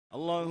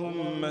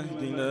اللهم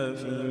اهدنا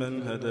فيمن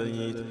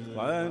هديت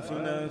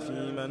وعافنا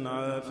فيمن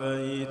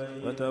عافيت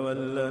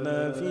وتولنا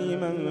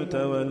فيمن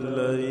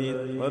توليت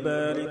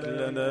وبارك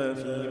لنا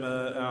فيما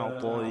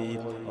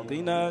أعطيت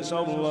وقنا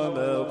شر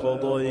ما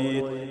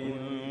قضيت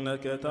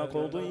إنك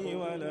تقضي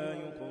ولا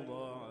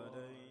يقضى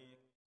عليك.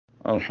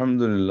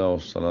 الحمد لله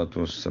والصلاة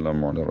والسلام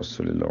على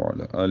رسول الله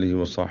وعلى آله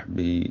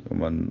وصحبه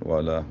ومن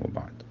والاه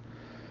وبعد।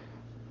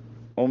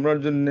 ওমরার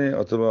জন্য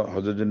অথবা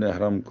হজের জন্য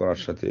ইহরাম করার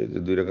সাথে যে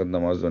 2 রাকাত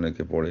নামাজ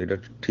অনেকে পড়ে, এটা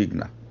ঠিক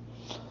না।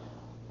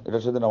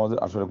 এটার সাথে নামাজের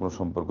আসলে কোনো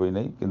সম্পর্কই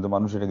নেই, কিন্তু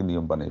মানুষ এটাকে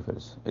নিয়ম বানিয়ে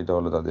ফেলেছে। এটা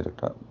হলো তাদের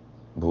একটা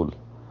ভুল,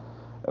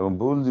 এবং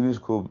ভুল জিনিস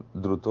খুব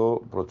দ্রুত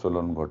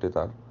প্রচলন ঘটে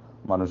তার।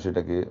 মানুষ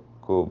এটাকে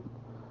খুব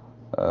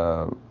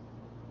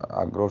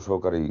আগ্রহ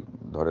সহকারেই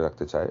ধরে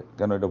রাখতে চায়,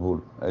 কেন এটা ভুল।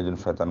 এই জন্য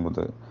শয়তান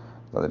মধ্যে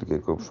তাদেরকে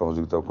খুব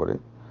সহযোগিতাও করে।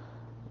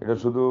 এটা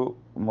শুধু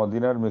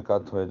মদিনার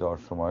মিকাত হয়ে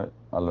যাওয়ার সময়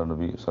আল্লাহ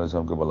নবী সাল্লাল্লাহু আলাইহি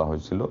ওয়াসাল্লামকে বলা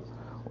হয়েছিল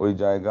ওই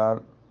জায়গার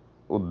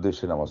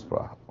উদ্দেশ্যে নামাজ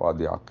পড়া,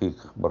 ওয়াদি আকিক,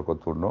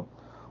 বরকতপূর্ণ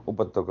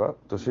উপত্যকা।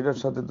 তো সেটার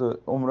সাথে তো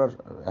উমরার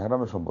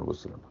এহরামের সম্পর্ক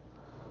ছিল না।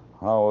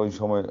 হ্যাঁ, ওই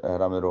সময়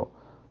এহরামেরও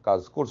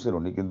কাজ করছিল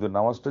উনি, কিন্তু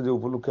নামাজটা যে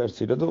উপলক্ষে আসছে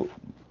এটা তো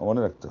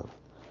মনে রাখতে হবে।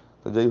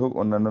 তো যাই হোক,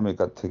 অন্যান্য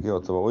মিকাত থেকে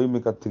অথবা ওই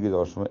মিকাত থেকে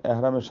যাওয়ার সময়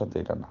এহরামের সাথে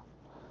এটা না।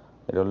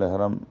 এটা হলো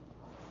এহরাম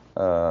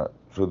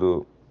শুধু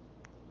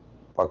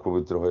পাক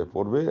পবিত্র হয়ে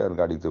পড়বে আর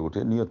গাড়িতে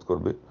উঠে নিয়ত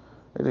করবে,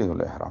 এটাই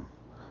হলো এহরাম।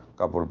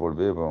 কাপড়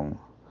পরবে এবং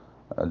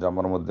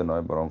জামার মধ্যে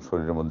নয়, বরং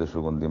শরীরের মধ্যে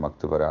সুগন্ধি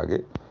মাখতে পারে আগে,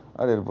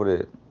 আর এরপরে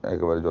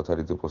একেবারে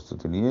যথারীতি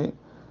প্রস্তুতি নিয়ে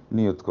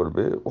নিয়ত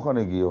করবে।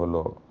 ওখানে গিয়ে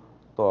হলো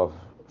তওয়াফ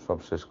সব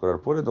শেষ করার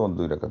পরে তখন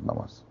 2 রাকাত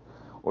নামাজ।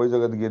 ওই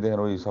জায়গাতে গিয়ে দেখেন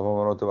ওই সাফা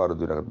মারওয়াতেও আরও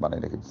 2 রাকাত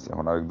বানিয়ে রেখে দিচ্ছে।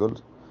 এখন আরেক দল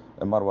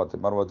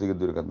মারওয়াতে গিয়ে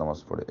 2 রাকাত নামাজ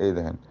পড়ে। এই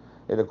দেখেন,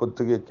 এটা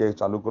করতে গিয়ে কে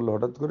চালু করলো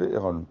হঠাৎ করে,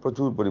 এখন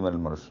প্রচুর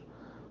পরিমাণের মানুষ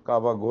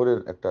কাবা ঘরের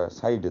একটা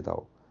সাইডে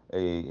তাও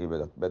এই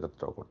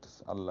বেদাতটাও করতেছে।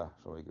 আল্লাহ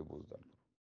সবাইকে বুঝ দান।